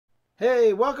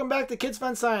Hey, welcome back to Kids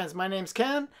Fun Science. My name's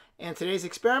Ken, and today's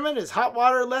experiment is hot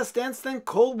water less dense than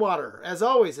cold water. As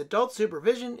always, adult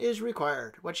supervision is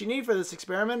required. What you need for this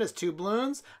experiment is 2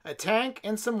 balloons, a tank,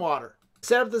 and some water. To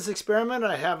set up this experiment,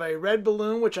 I have a red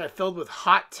balloon which I filled with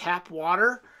hot tap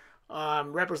water,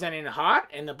 representing hot,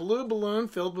 and the blue balloon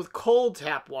filled with cold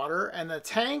tap water, and the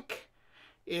tank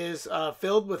is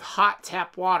filled with hot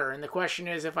tap water. And the question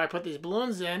is, if I put these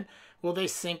balloons in, will they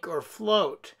sink or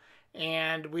float?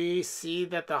 And we see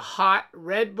that the hot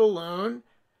red balloon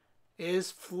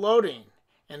is floating.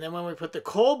 And then when we put the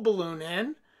cold balloon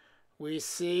in, we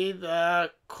see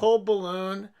the cold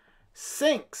balloon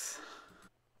sinks.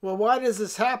 Well, why does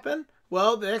this happen?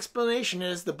 Well, the explanation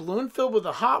is the balloon filled with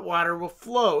the hot water will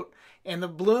float and the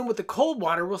balloon with the cold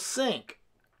water will sink.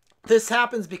 This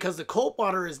happens because the cold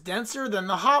water is denser than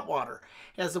the hot water.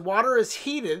 As the water is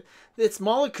heated, its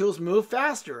molecules move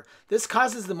faster. This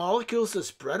causes the molecules to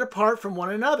spread apart from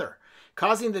one another,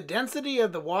 causing the density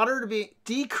of the water to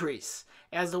decrease.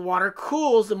 As the water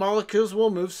cools, the molecules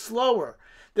will move slower.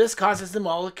 This causes the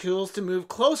molecules to move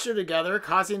closer together,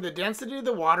 causing the density of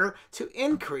the water to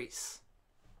increase.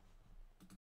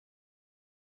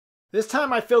 This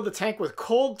time I filled the tank with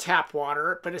cold tap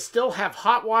water, but I still have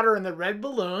hot water in the red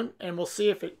balloon, and we'll see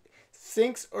if it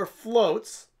sinks or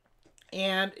floats.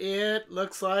 And it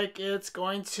looks like it's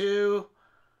going to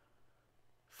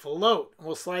float.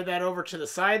 We'll slide that over to the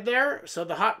side there. So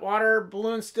the hot water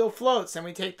balloon still floats. And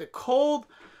we take the cold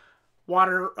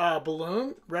water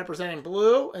balloon, representing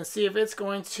blue, and see if it's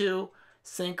going to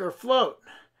sink or float.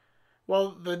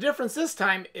 Well, the difference this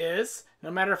time is,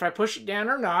 no matter if I push it down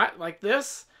or not, like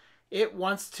this, it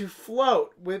wants to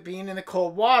float. With being in the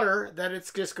cold water, that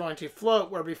it's just going to float,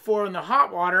 where before in the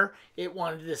hot water, it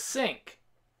wanted to sink.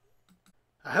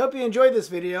 I hope you enjoyed this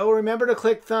video. Remember to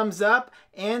click thumbs up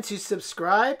and to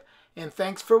subscribe, and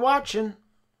thanks for watching.